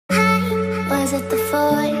Was it the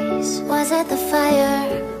voice? Was it the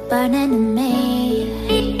fire burning in me?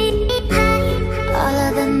 All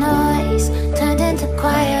of the noise turned into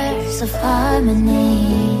choirs of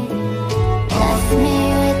harmony. Left me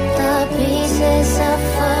with the pieces of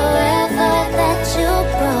forever that you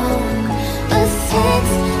broke. But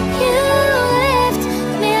since you left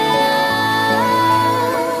me alone,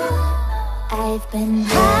 I've been